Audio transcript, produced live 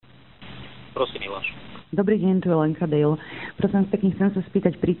Prosím, Miláš. Dobrý deň, tu je Lenka Dale. Prosím pekne, chcem sa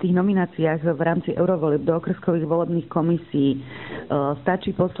spýtať, pri tých nomináciách v rámci eurovolieb do okrskových volebných komisí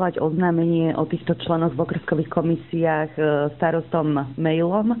stačí poslať oznámenie o týchto členoch v okrskových komisiách starostom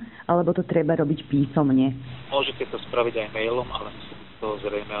mailom, alebo to treba robiť písomne? Môžete to spraviť aj mailom, ale musí byť to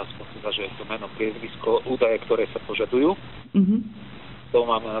zrejmé, aspoň teda, že je to meno, priezvisko, údaje, ktoré sa požadujú. To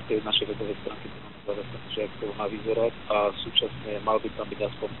máme na tej našej webovej stránke, že ak to má vyzerať a súčasne malo by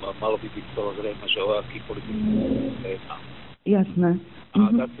byť z toho zrejme, že o aký politický sa jedná. Jasné. A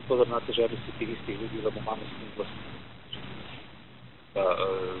dať si pozor na to, že aby si tých istých ľudí, lebo máme s tým vlastne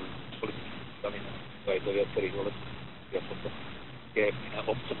politických strany aj do viacerých volebných a potom tie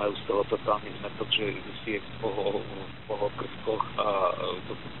obce majú z toho totálny zmetok, že si je po okrskoch a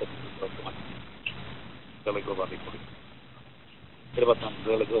to automaticky delegovaný politický. Treba tam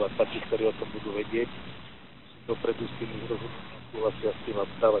delegovať takých, ktorí o tom budú vedieť, dopredu s tými rozhodnutiami súhlasia s tým a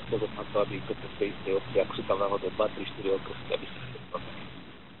dávať pozor na to, aby to tej istej obci, ak sú tam náhodou 2, 3, 4 okresky, aby sa to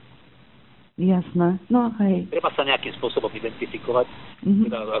Jasné, no hej. Treba sa nejakým spôsobom identifikovať,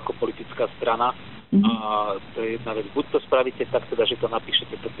 teda ako politická strana a to je jedna vec. Buď to spravíte tak, teda, že to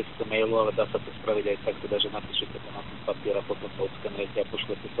napíšete do textu mailu, ale dá sa to spraviť aj tak, teda, že napíšete to na papier a potom to odskanujete a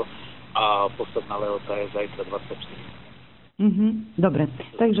pošlete to a posledná lehota je zajtra 24. Dobre,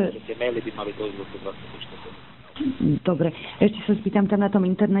 takže... Tie maily by mali dojsť do 24. Dobre, ešte sa spýtam, tam na tom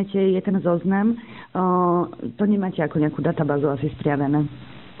internete je ten zoznam, to nemáte ako nejakú databázu asi spriavené?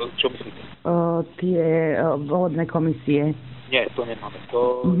 Čo myslíte? Tie volebné komisie. Nie, to nemáme.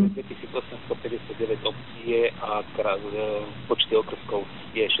 To 2859 obcí je a počty okrskov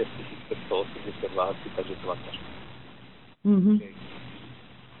je 6582 asi, takže to vám ťažko.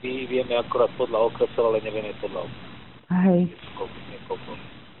 My vieme akorát podľa okresov, ale nevieme podľa obcí. Hej.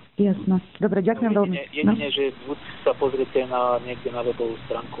 Jasno. Dobre, ďakujem veľmi. Jedine, že buď sa pozriete niekde na webovú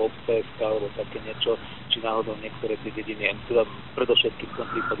stránku obce.sk alebo také niečo, či náhodou niektoré tie dediny, teda predovšetkým v tom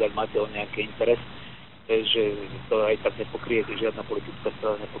prípade, ak máte o nejaký interes, že to aj tak nepokrie, žiadna politická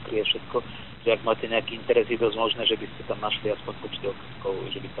strana nepokrie všetko, že ak máte nejaký interes, je dosť možné, že by ste tam našli aspoň počty okrskov,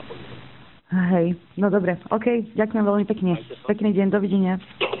 že by tam boli. Hej, no dobre, OK, ďakujem veľmi pekne. Pekný deň, dovidenia.